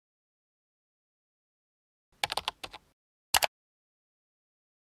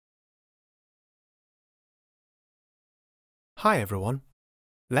Hi everyone.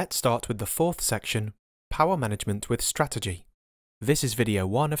 Let's start with the fourth section, Power Management with Strategy. This is video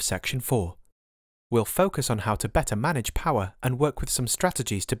 1 of section 4. We'll focus on how to better manage power and work with some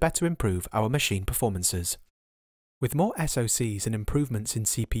strategies to better improve our machine performances. With more SoCs and improvements in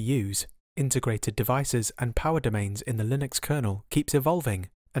CPUs, integrated devices and power domains in the Linux kernel keeps evolving,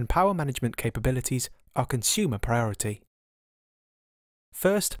 and power management capabilities are consumer priority.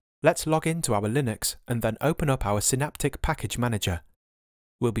 First, let's log into our Linux and then open up our Synaptic Package Manager.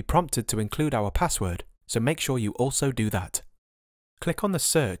 We'll be prompted to include our password, so make sure you also do that. Click on the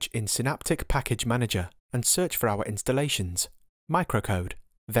search in Synaptic Package Manager and search for our installations, microcode,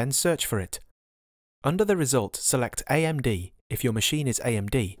 then search for it. Under the result, select AMD if your machine is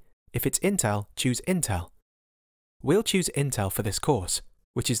AMD. If it's Intel, choose Intel. We'll choose Intel for this course,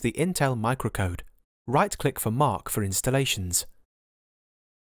 which is the Intel microcode. Right-click for Mark for installations.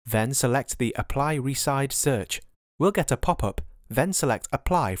 Then select the Apply Reside search. We'll get a pop-up, then select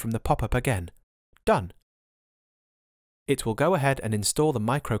Apply from the pop-up again. Done. It will go ahead and install the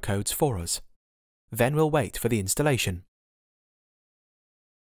microcodes for us. Then we'll wait for the installation.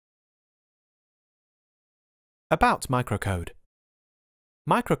 About microcode.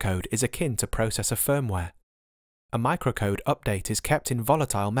 Microcode is akin to processor firmware. A microcode update is kept in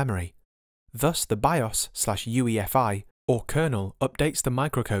volatile memory. Thus, the BIOS/UEFI or kernel updates the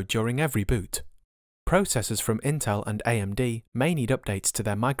microcode during every boot. Processors from Intel and AMD may need updates to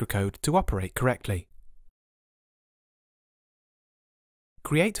their microcode to operate correctly.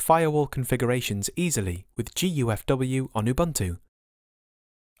 Create firewall configurations easily with GUFW on Ubuntu.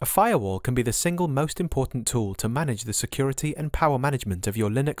 A firewall can be the single most important tool to manage the security and power management of your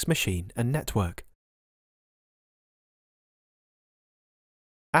Linux machine and network.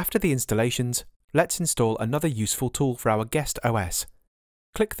 After the installations, let's install another useful tool for our guest OS.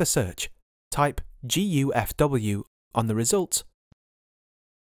 Click the search, type GUFW on the results,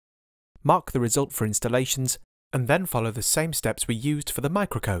 mark the result for installations, and then follow the same steps we used for the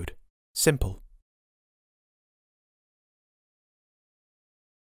microcode. Simple.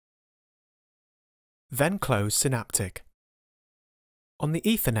 Then close Synaptic. On the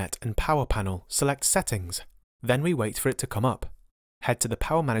Ethernet and Power panel, select Settings. Then we wait for it to come up. Head to the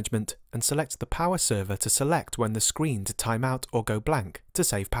Power Management and select the Power Server to select when the screen to time out or go blank to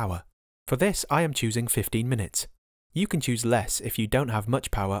save power. For this, I am choosing 15 minutes. You can choose less if you don't have much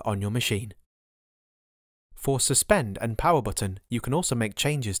power on your machine. For Suspend and Power button, you can also make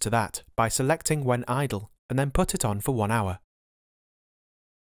changes to that by selecting when idle and then put it on for 1 hour.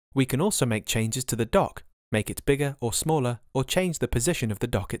 We can also make changes to the dock, make it bigger or smaller, or change the position of the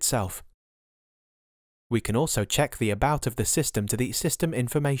dock itself. We can also check the about of the system to the system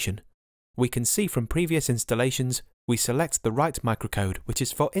information. We can see from previous installations, we select the right microcode, which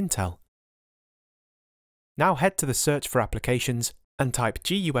is for Intel. Now head to the search for applications and type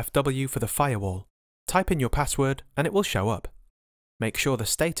GUFW for the firewall. Type in your password and it will show up. Make sure the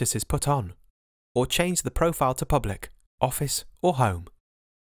status is put on, or change the profile to public, office or home.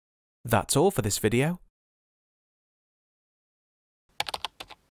 That's all for this video.